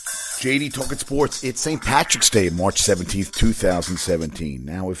JD Talking Sports. It's St. Patrick's Day, March 17th, 2017.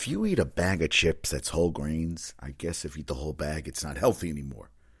 Now, if you eat a bag of chips that's whole grains, I guess if you eat the whole bag, it's not healthy anymore.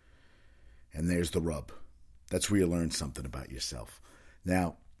 And there's the rub. That's where you learn something about yourself.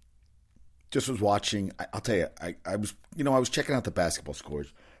 Now, just was watching, I'll tell you, I was checking out the basketball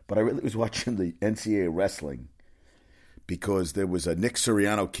scores, but I really was watching the NCAA wrestling because there was a Nick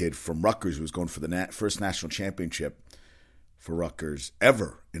Suriano kid from Rutgers who was going for the first national championship for Rutgers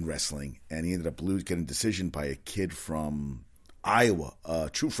ever in wrestling, and he ended up getting a decision by a kid from Iowa, a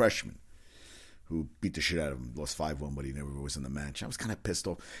true freshman, who beat the shit out of him, lost 5-1, but he never was in the match. I was kind of pissed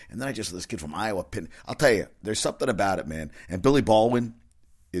off. And then I just saw this kid from Iowa pin. I'll tell you, there's something about it, man. And Billy Baldwin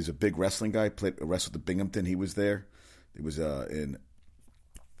is a big wrestling guy, wrestled at Binghamton. He was there. It was where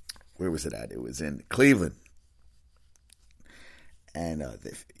was it at? It was in Cleveland. And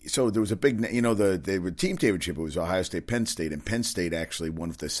so there was a big, they were team championship. It was Ohio State, Penn State, and Penn State actually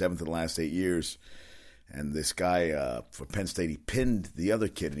won for the 7th of the last 8 years. And this guy for Penn State, he pinned the other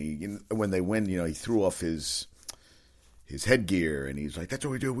kid, and when they win, he threw off his headgear, and he's like, "That's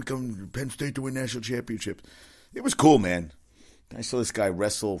what we do. We come to Penn State to win national championships." It was cool, man. I saw this guy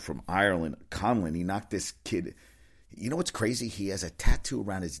wrestle from Ireland, Conlon. He knocked this kid. You know what's crazy? He has a tattoo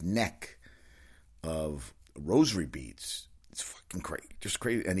around his neck of rosary beads. It's fucking crazy, just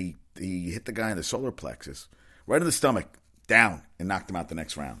crazy. And he hit the guy in the solar plexus, right in the stomach, down, and knocked him out the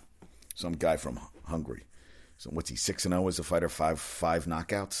next round. Some guy from Hungary. So what's he, 6-0 as a fighter, five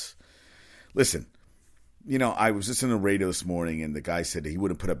knockouts? Listen, I was listening to the radio this morning, and the guy said he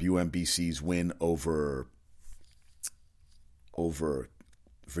wouldn't put up UMBC's win over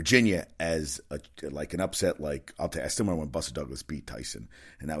Virginia as an upset. Like, I'll tell you, I still remember when Buster Douglas beat Tyson,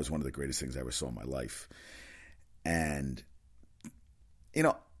 and that was one of the greatest things I ever saw in my life. And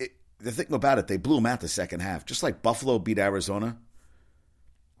the thing about it, they blew him out the second half. Just like Buffalo beat Arizona,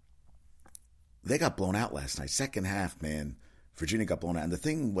 they got blown out last night. Second half, man, Virginia got blown out. And the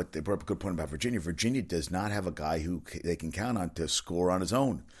thing, what they brought up a good point about Virginia does not have a guy who they can count on to score on his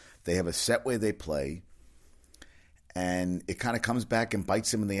own. They have a set way they play, and it kind of comes back and bites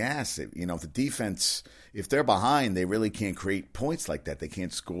them in the ass. If the defense, if they're behind, they really can't create points like that. They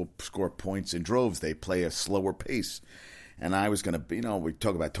can't score points in droves. They play a slower pace. And I was going to, we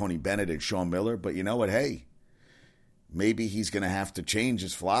talk about Tony Bennett and Sean Miller, but you know what? Hey, maybe he's going to have to change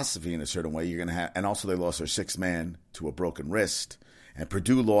his philosophy in a certain way. You're going to have, and also they lost their sixth man to a broken wrist, and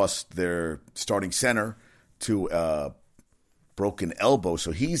Purdue lost their starting center to a broken elbow,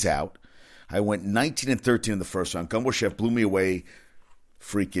 so he's out. I went 19-13 in the first round. Gumbo blew me away,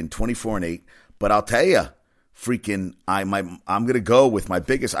 freaking 24-8. But I'll tell you, freaking, I'm going to go with my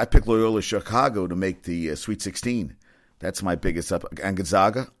biggest. I picked Loyola Chicago to make the Sweet 16. That's my biggest up. And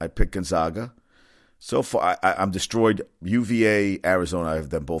Gonzaga, I picked Gonzaga. So far, I'm destroyed. UVA, Arizona, I have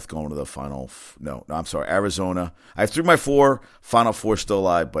them both going to the final. No, I'm sorry, Arizona. I have 3 of my 4. Final 4 still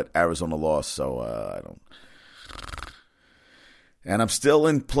alive, but Arizona lost, so I don't. And I'm still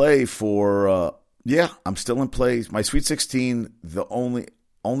in play for. I'm still in play. My Sweet 16. The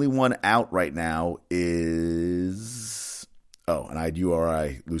only one out right now is. Oh, and I had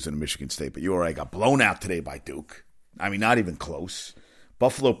URI losing to Michigan State, but URI got blown out today by Duke. I mean, not even close.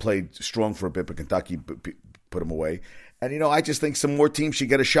 Buffalo played strong for a bit, but Kentucky put them away. And, I just think some more teams should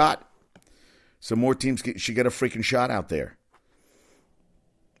get a shot. Some more teams should get a freaking shot out there.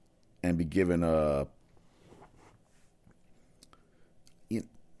 And be given a...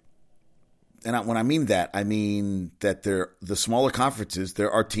 And when I mean that the smaller conferences, there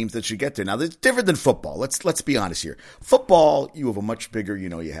are teams that should get there. Now, it's different than football. Let's be honest here. Football, you have a much bigger,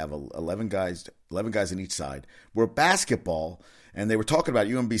 you have 11 guys on each side. Where basketball, and they were talking about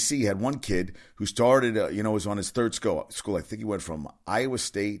UMBC, had one kid who started, was on his third school. I think he went from Iowa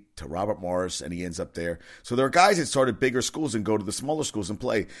State to Robert Morris, and he ends up there. So there are guys that started bigger schools and go to the smaller schools and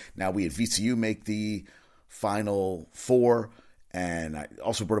play. Now, we had VCU make the Final Four. And I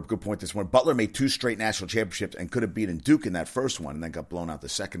also brought up a good point this morning. Butler made 2 straight national championships and could have beaten Duke in that first one and then got blown out the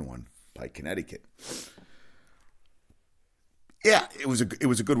second one by Connecticut. Yeah, it was a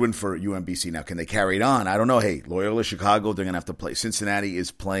good win for UMBC. Now, can they carry it on? I don't know. Hey, Loyola Chicago, they're going to have to play. Cincinnati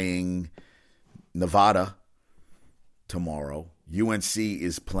is playing Nevada tomorrow. UNC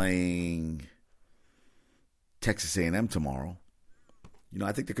is playing Texas A&M tomorrow.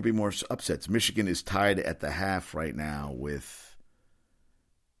 I think there could be more upsets. Michigan is tied at the half right now with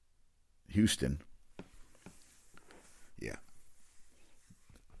Houston. Yeah.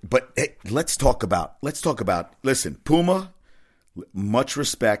 But hey, let's talk about, listen, Puma, much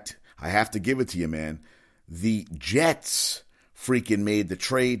respect. I have to give it to you, man. The Jets freaking made a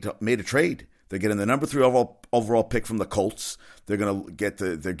trade. They're getting the number 3 overall pick from the Colts. They're going to get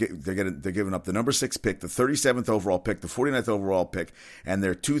they're giving up the number 6 pick, the 37th overall pick, the 49th overall pick, and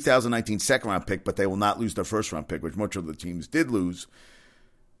their 2019 second round pick, but they will not lose their first round pick, which much of the teams did lose.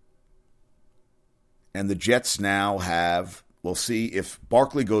 And the Jets now have, we'll see if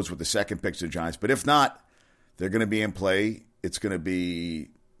Barkley goes with the second pick to the Giants, but if not, they're going to be in play. They're going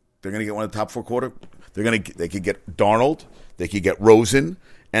to get one of the top 4 quarter. They could get Darnold, they could get Rosen,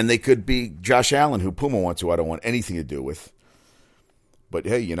 and they could be Josh Allen, who Puma wants, who I don't want anything to do with. But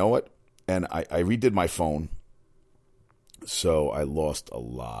hey, you know what? And I redid my phone, so I lost a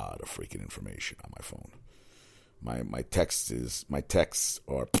lot of freaking information on my phone. My texts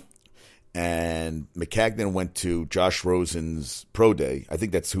are, and Maccagnan went to Josh Rosen's pro day. I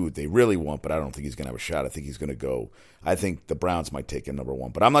think that's who they really want, but I don't think he's going to have a shot. I think he's going to go. I think the Browns might take him number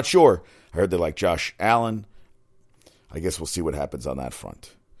 1, but I'm not sure. I heard they like Josh Allen. I guess we'll see what happens on that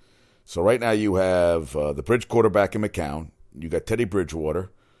front. So right now you have the bridge quarterback in McCown. You got Teddy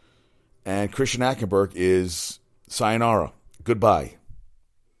Bridgewater. And Christian Hackenberg is sayonara. Goodbye.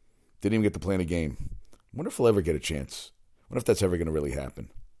 Didn't even get to play in a game. I wonder if he'll ever get a chance. I wonder if that's ever going to really happen.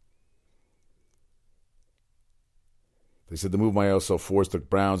 They said the move might also force the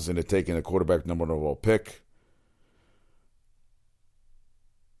Browns into taking a quarterback number 1 overall pick.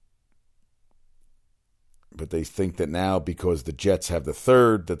 But they think that now, because the Jets have the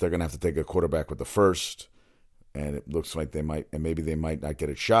 3rd, that they're going to have to take a quarterback with the 1st. And it looks like they might, and maybe they might not get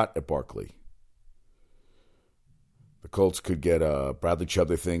a shot at Barkley. The Colts could get Bradley Chubb,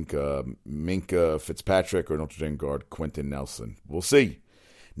 they think, Minkah Fitzpatrick, or Notre Dame guard Quentin Nelson. We'll see.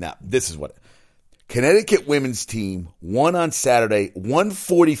 Now, this is what Connecticut women's team won on Saturday,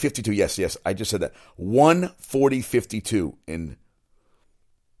 140-52. Yes, I just said that. 140-52 in.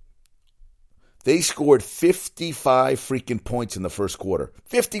 They scored 55 freaking points in the first quarter.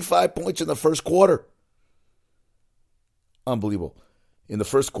 55 points in the first quarter. Unbelievable. In the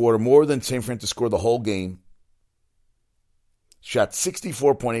first quarter, more than St. Francis scored the whole game. Shot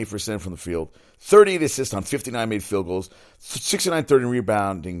 64.8% from the field. 38 assists on 59 made field goals. 69-30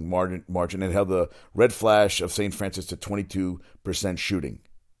 rebounding margin. And held the red flash of St. Francis to 22% shooting.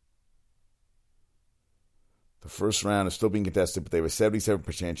 The first round is still being contested, but they have a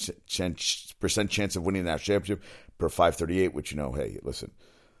 77% chance of winning that championship per 538, which, hey, listen.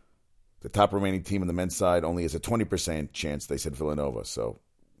 The top remaining team on the men's side only has a 20% chance, they said Villanova. So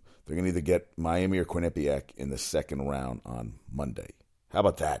they're going to either get Miami or Quinnipiac in the second round on Monday. How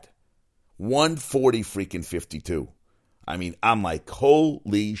about that? 140-52. I mean, I'm like,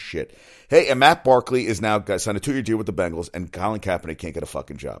 holy shit. Hey, and Matt Barkley is now signed a 2-year deal with the Bengals, and Colin Kaepernick can't get a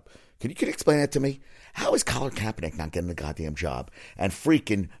fucking job. Can you explain that to me? How is Colin Kaepernick not getting a goddamn job, and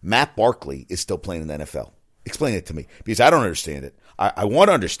freaking Matt Barkley is still playing in the NFL? Explain it to me, because I don't understand it. I want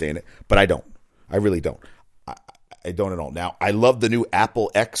to understand it, but I don't. I really don't. I don't at all. Now, I love the new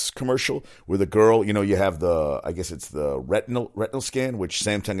Apple X commercial where the girl, you have I guess it's the retinal scan, which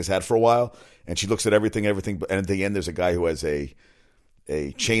Samsung has had for a while, and she looks at everything, and at the end there's a guy who has a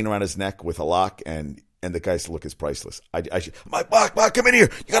chain around his neck with a lock, and the guy's look is priceless. I'm like, Mark, come in here.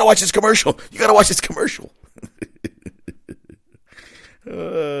 You got to watch this commercial.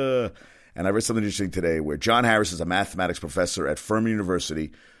 And I read something interesting today where John Harris is a mathematics professor at Furman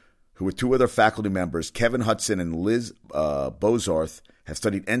University who with 2 other faculty members, Kevin Hudson and Liz Bozarth, have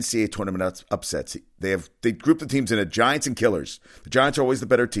studied NCAA tournament upsets. They grouped the teams into Giants and Killers. The Giants are always the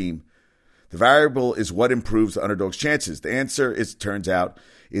better team. The variable is what improves the underdog's chances. The answer, turns out,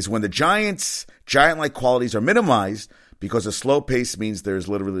 is when the Giants' giant-like qualities are minimized because a slow pace means there's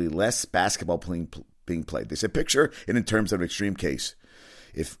literally less basketball being played. They said picture it in terms of an extreme case.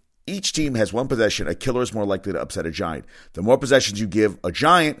 If each team has 1 possession, a killer is more likely to upset a giant. The more possessions you give a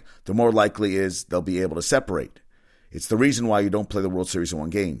giant, the more likely is they'll be able to separate. It's the reason why you don't play the World Series in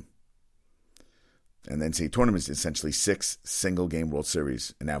 1 game. And then NCAA tournament is essentially 6 single-game World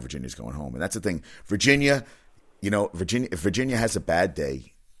Series, and now Virginia's going home. And that's the thing. Virginia, if Virginia has a bad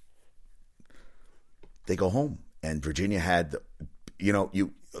day, they go home. And Virginia had,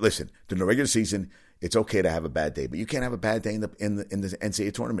 listen, during the regular season, it's okay to have a bad day, but you can't have a bad day in the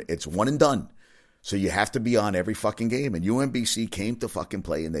NCAA tournament. It's one and done. So you have to be on every fucking game. And UMBC came to fucking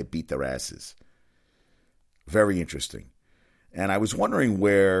play, and they beat their asses. Very interesting. And I was wondering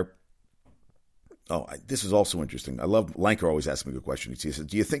where. This is also interesting. I love Lanker always asks me a good question. He says,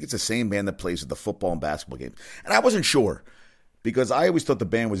 "Do you think it's the same band that plays at the football and basketball games?" And I wasn't sure because I always thought the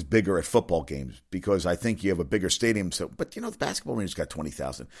band was bigger at football games because I think you have a bigger stadium. So, but the basketball range got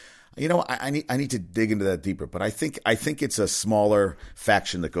 20,000. I need to dig into that deeper. But I think it's a smaller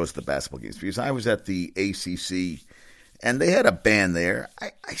faction that goes to the basketball games because I was at the ACC and they had a band there.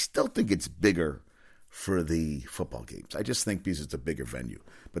 I still think it's bigger for the football games. I just think because it's a bigger venue.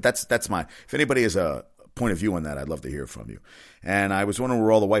 But that's my. If anybody has a point of view on that, I'd love to hear from you. And I was wondering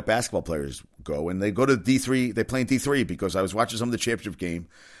where all the white basketball players go, and they go to D3. They play in D3 because I was watching some of the championship game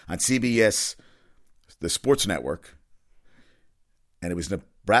on CBS, the Sports Network, and it was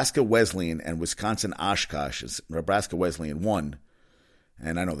Nebraska Wesleyan and Wisconsin Oshkosh. Nebraska Wesleyan won,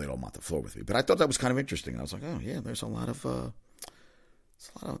 and I know they don't mop the floor with me, but I thought that was kind of interesting. I was like, oh yeah, there's a lot of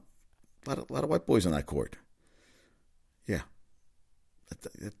white boys on that court. Yeah.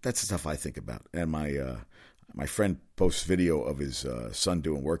 That's the stuff I think about. And my friend posts video of his son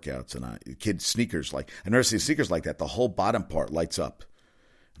doing workouts, and kid sneakers I never seen sneakers like that. The whole bottom part lights up,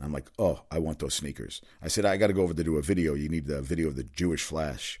 and I'm like, oh, I want those sneakers. I said, I got to go over to do a video. You need the video of the Jewish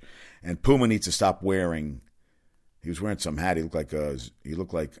Flash, and Puma needs to stop wearing. He was wearing some hat. He looked like I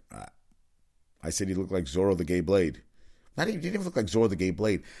said he looked like Zorro the Gay Blade. He didn't even look like Zorro the Gay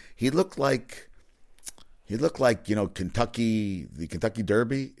Blade. He looked like Kentucky, the Kentucky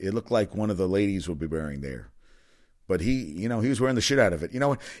Derby. It looked like one of the ladies would be wearing there. But he was wearing the shit out of it.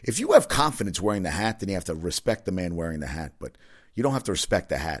 If you have confidence wearing the hat, then you have to respect the man wearing the hat. But you don't have to respect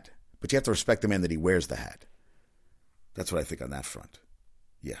the hat. But you have to respect the man that he wears the hat. That's what I think on that front.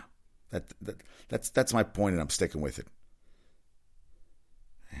 Yeah. That's my point, and I'm sticking with it.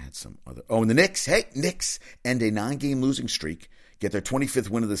 I had some other. Oh, and the Knicks. Hey, Knicks end a 9-game losing streak. Get their 25th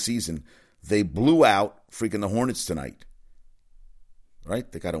win of the season. They blew out freaking the Hornets tonight. Right?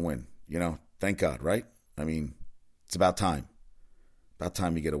 They got to win. Thank God, right? I mean, it's about time. About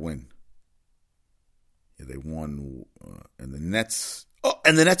time you get a win. Yeah, they won. And the Nets. Oh,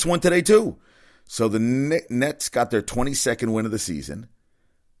 and the Nets won today, too. So the Nets got their 22nd win of the season.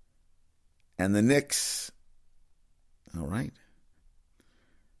 And the Knicks. All right.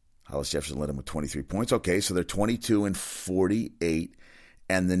 Hollis Jefferson led them with 23 points. Okay, so they're 22-48.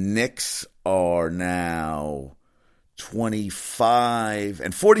 And the Knicks are now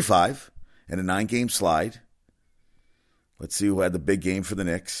 25-45 in a 9-game slide. Let's see who had the big game for the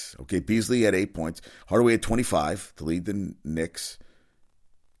Knicks. Okay, Beasley had 8 points. Hardaway had 25 to lead the Knicks.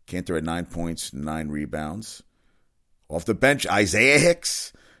 Cantor had 9 points, 9 rebounds. Off the bench, Isaiah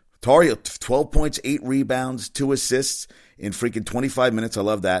Hicks. Tar Heel, 12 points, 8 rebounds, 2 assists in freaking 25 minutes. I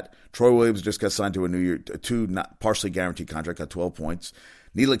love that. Troy Williams just got signed to a 2 not partially guaranteed contract, got 12 points.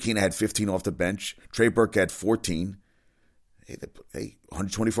 Ntilikina had 15 off the bench. Trey Burke had 14. Hey,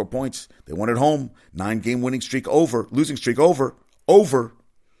 124 points. They won at home. 9-game winning streak over. Losing streak over. Over.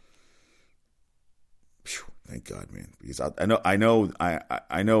 Phew, thank God, man. Because I know. I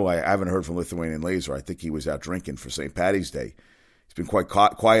haven't heard from Lithuanian Laser. I think he was out drinking for St. Paddy's Day. He's been quite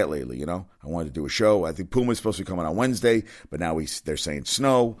quiet lately, I wanted to do a show. I think Puma's supposed to be coming on Wednesday, but now they're saying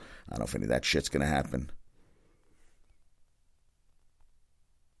snow. I don't know if any of that shit's going to happen.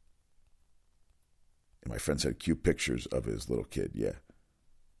 And my friend said cute pictures of his little kid. Yeah.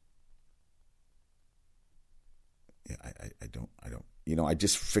 Yeah, I don't. I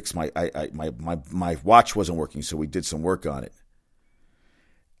just fixed my watch wasn't working, so we did some work on it.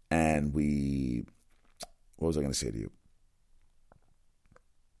 And what was I going to say to you?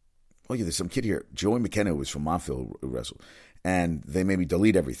 Oh, yeah, there's some kid here, Joey McKenna, who was from Montville, who wrestled. And they made me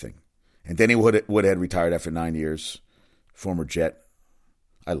delete everything. And Denny Woodhead retired after 9 years, former Jet.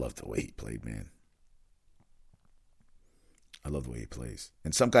 I love the way he played, man. I love the way he plays.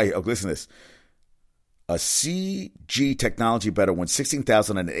 And some guy, listen to this. A CG Technology better won $16,000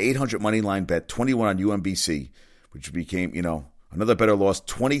 on an 800 money line bet, 21 on UMBC, which became, another better lost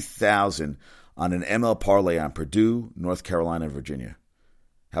 $20,000 on an ML parlay on Purdue, North Carolina, and Virginia.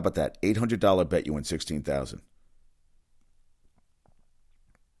 How about that? $800 bet, you win $16,000.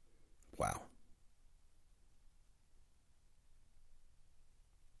 Wow.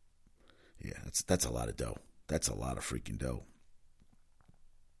 Yeah, that's a lot of dough. That's a lot of freaking dough.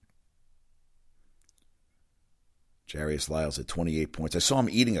 Jarius Lyles at 28 points. I saw him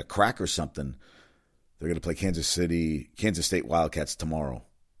eating a crack or something. They're going to play Kansas State Wildcats tomorrow.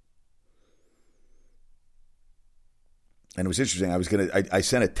 And it was interesting. I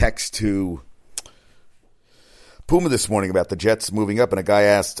sent a text to Puma this morning about the Jets moving up, and a guy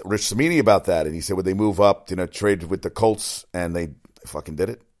asked Rich Cimini about that, and he said, would they move up, trade with the Colts, and they fucking did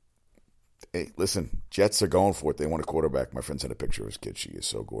it. Hey, listen, Jets are going for it. They want a quarterback. My friend sent a picture of his kid. She is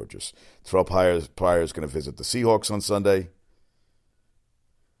so gorgeous. Terrell Pryor is going to visit the Seahawks on Sunday.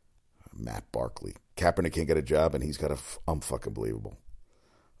 Matt Barkley. Kaepernick can't get a job, and he's got fucking believable.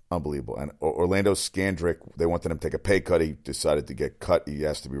 Unbelievable. And Orlando Scandrick, they wanted him to take a pay cut. He decided to get cut. He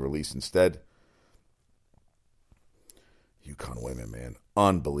has to be released instead. UConn women, man.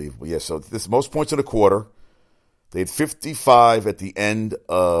 Unbelievable. Yeah, so this most points in a quarter. They had 55 at the end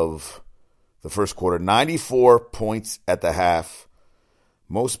of the first quarter. 94 points at the half.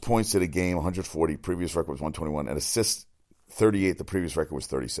 Most points in a game, 140. Previous record was 121. And assists, 38. The previous record was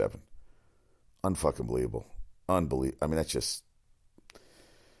 37. Unfucking believable. Unbelievable. I mean, that's just...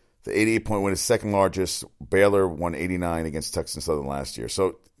 The 88-point win is second largest. Baylor won 89 against Texas Southern last year.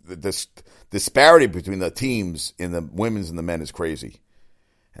 So this disparity between the teams in the women's and the men is crazy.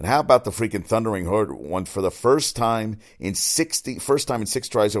 And how about the freaking Thundering Herd won for the first time in 6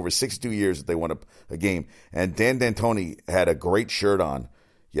 tries over 62 years that they won a game. And Dan D'Antoni had a great shirt on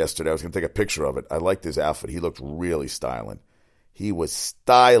yesterday. I was going to take a picture of it. I liked his outfit. He looked really styling. He was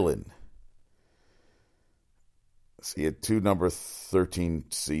styling. So he had 2 number 13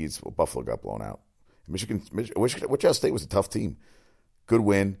 seeds. Well, Buffalo got blown out. Wichita State was a tough team. Good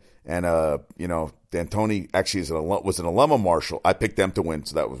win. And, D'Antoni actually was an alum of Marshall. I picked them to win,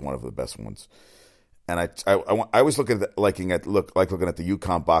 so that was one of the best ones. And I was looking at the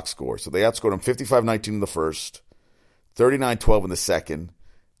UConn box score. So they outscored them 55-19 in the first, 39-12 in the second,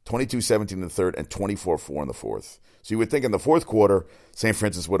 22-17 in the third, and 24-4 in the fourth. So you would think in the fourth quarter, St.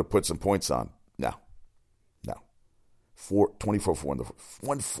 Francis would have put some points on. No. 24-4 in the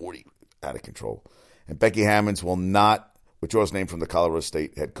 140 out of control. And Becky Hammonds will not withdraw his name from the Colorado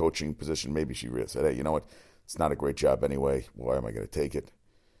State head coaching position. Maybe she said, hey, you know what? It's not a great job anyway. Why am I going to take it?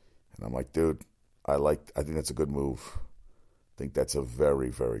 And I'm like, dude, I think that's a good move. I think that's a very,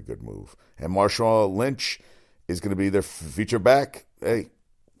 very good move. And Marshawn Lynch is going to be their feature back. Hey,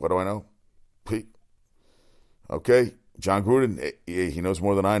 what do I know? Okay, John Gruden, he knows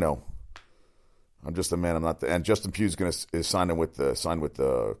more than I know. I'm just a man. I'm not. And Justin Pugh is signing with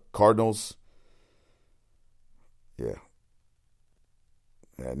the Cardinals. Yeah.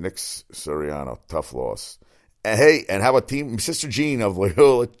 Nick Sirianni, tough loss. And hey, and how about Sister Jean of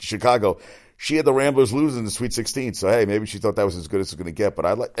Loyola, Chicago? She had the Ramblers losing in the Sweet 16. So hey, maybe she thought that was as good as it's going to get.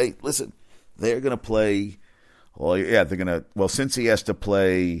 But hey, listen, they're going to play. Well, yeah, they're going to. Well, since he has to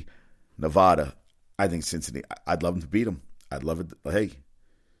play Nevada, I think Cincinnati. I'd love them to beat them. I'd love it. Hey.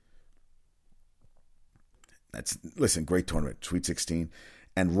 Great tournament, Sweet 16.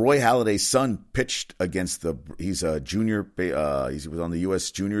 And Roy Halladay's son pitched against he's a junior, he was on the U.S.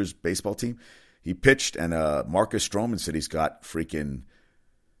 juniors baseball team. He pitched, and Marcus Stroman said he's got freaking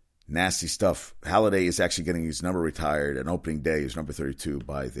nasty stuff. Halladay is actually getting his number retired on opening day, his number 32,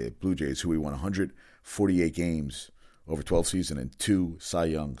 by the Blue Jays, who he won 148 games over 12 seasons and 2 Cy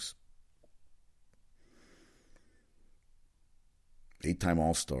Youngs. 8-time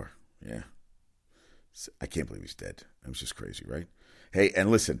All-Star, yeah. I can't believe he's dead. It was just crazy, right? Hey, and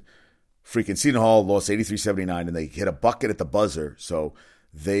listen, freaking Seton Hall lost 83-79, and they hit a bucket at the buzzer. So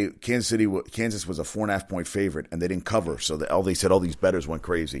Kansas was a 4.5-point favorite, and they didn't cover. So they said all these bettors went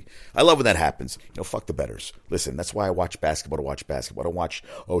crazy. I love when that happens. Fuck the bettors. Listen, that's why I watch basketball to watch basketball. I don't watch,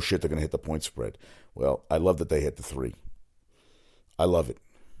 oh shit, they're going to hit the point spread. Well, I love that they hit the 3. I love it.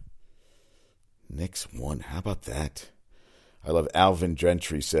 Knicks won. How about that? I love Alvin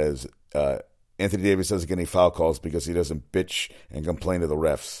Gentry says, Anthony Davis doesn't get any foul calls because he doesn't bitch and complain to the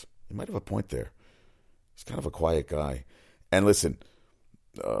refs. He might have a point there. He's kind of a quiet guy. And listen,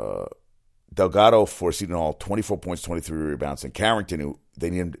 Delgado for Seton Hall, 24 points, 23 rebounds. And Carrington,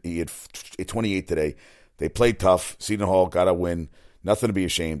 he had 28 today. They played tough. Seton Hall got a win. Nothing to be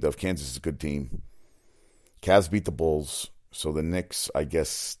ashamed of. Kansas is a good team. Cavs beat the Bulls. So the Knicks, I guess,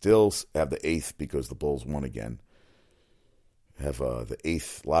 still have the 8th because the Bulls won again. Have the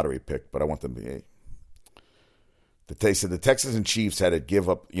 8th lottery pick, but I want them to be 8. They said the Texans and Chiefs had to give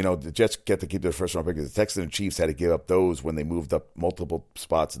up, the Jets get to keep their first round pick. The Texans and Chiefs had to give up those when they moved up multiple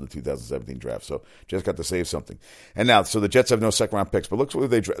spots in the 2017 draft. So Jets got to save something. And now, so the Jets have no second round picks, but looks what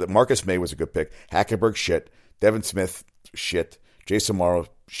they drafted. Marcus May was a good pick. Hackenberg, shit. Devin Smith, shit. Jason Morrow,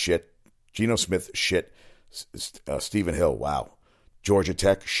 shit. Geno Smith, shit. Stephen Hill, wow. Georgia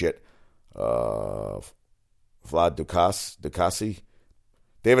Tech, shit. Vlad Ducasi,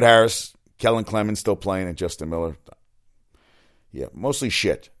 David Harris, Kellen Clemens still playing, and Justin Miller. Yeah, mostly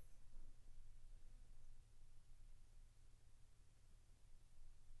shit.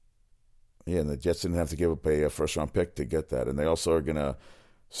 Yeah, and the Jets didn't have to give up a first-round pick to get that. And they also are going to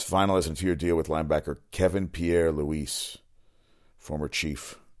finalize a 2-year deal with linebacker Kevin Pierre-Louis, former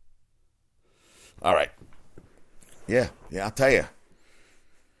Chief. All right. Yeah, I'll tell you.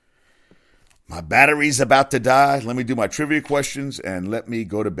 My battery's about to die. Let me do my trivia questions and let me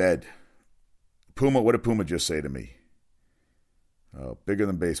go to bed. Puma, what did Puma just say to me? Oh, bigger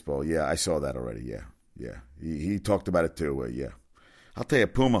than baseball. Yeah, I saw that already. Yeah. He talked about it too. Yeah. I'll tell you,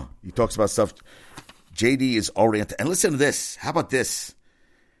 Puma, he talks about stuff. JD is oriented. And listen to this. How about this?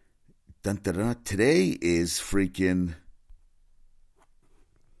 Dun, dun, dun. Today is freaking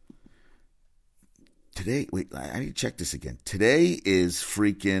Today, wait, I need to check this again. Today is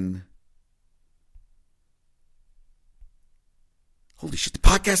freaking... Holy shit, the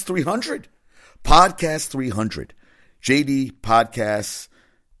podcast 300. Podcast 300. JD Podcast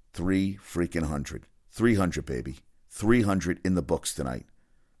 300. 300, baby. 300 in the books tonight.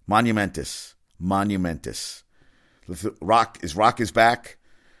 Monumentous. Rock is back.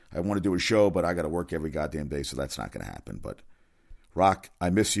 I want to do a show, but I got to work every goddamn day, so that's not going to happen. But Rock,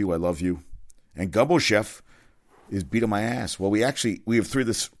 I miss you. I love you. And Gumbo Chef is beating my ass. Well, we have three of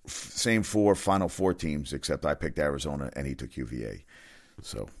the same four Final Four teams, except I picked Arizona and he took UVA.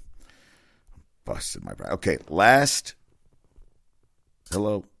 So, busted my brain. Okay, last.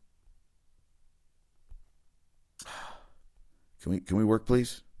 Hello. Can we work,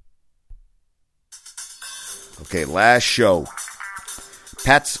 please? Okay, last show.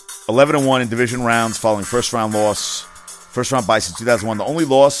 Pats 11-1 in division rounds following first round bye since 2001. The only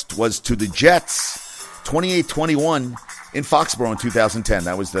loss was to the Jets, 28-21 in Foxborough in 2010.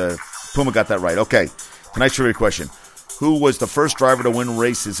 That was the Puma got that right. Okay, tonight's trivia question: who was the first driver to win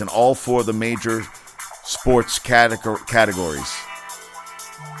races in all four of the major sports categories?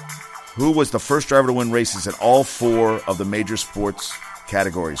 Who was the first driver to win races in all four of the major sports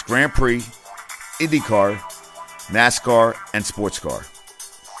categories? Grand Prix, IndyCar, NASCAR, and sports car.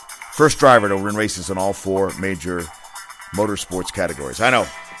 First driver to win races in all four major motorsports categories. I know,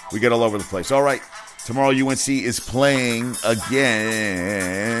 we get all over the place. All right, tomorrow UNC is playing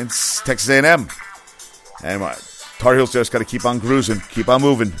against Texas A&M. And Tar Heels just got to keep on cruising, keep on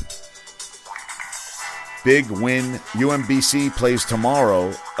moving. Big win. UMBC plays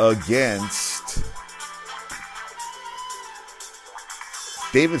tomorrow against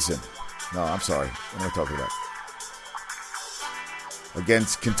Davidson. No, I'm sorry. What am I talking about?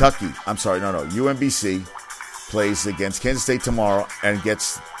 Against Kentucky. I'm sorry. No. UMBC plays against Kansas State tomorrow and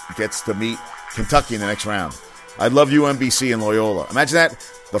gets to meet Kentucky in the next round. I love UMBC and Loyola. Imagine that.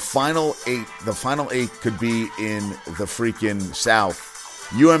 The final eight could be in the freaking South.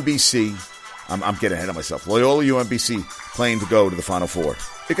 UMBC. I'm getting ahead of myself. Loyola, UMBC playing to go to the Final Four.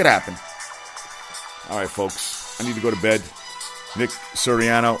 It could happen. All right, folks. I need to go to bed. Nick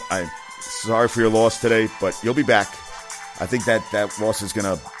Suriano, I'm sorry for your loss today, but you'll be back. I think that loss is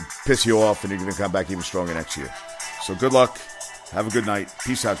going to piss you off, and you're going to come back even stronger next year. So good luck. Have a good night.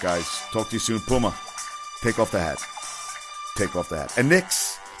 Peace out, guys. Talk to you soon. Puma, take off the hat. Take off the hat. And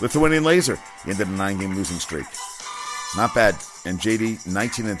Knicks, Lithuanian Laser, ended a 9-game losing streak. Not bad. And JD,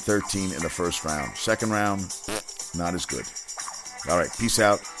 19-13 in the first round. Second round, not as good. All right, peace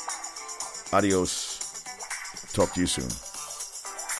out. Adios. Talk to you soon.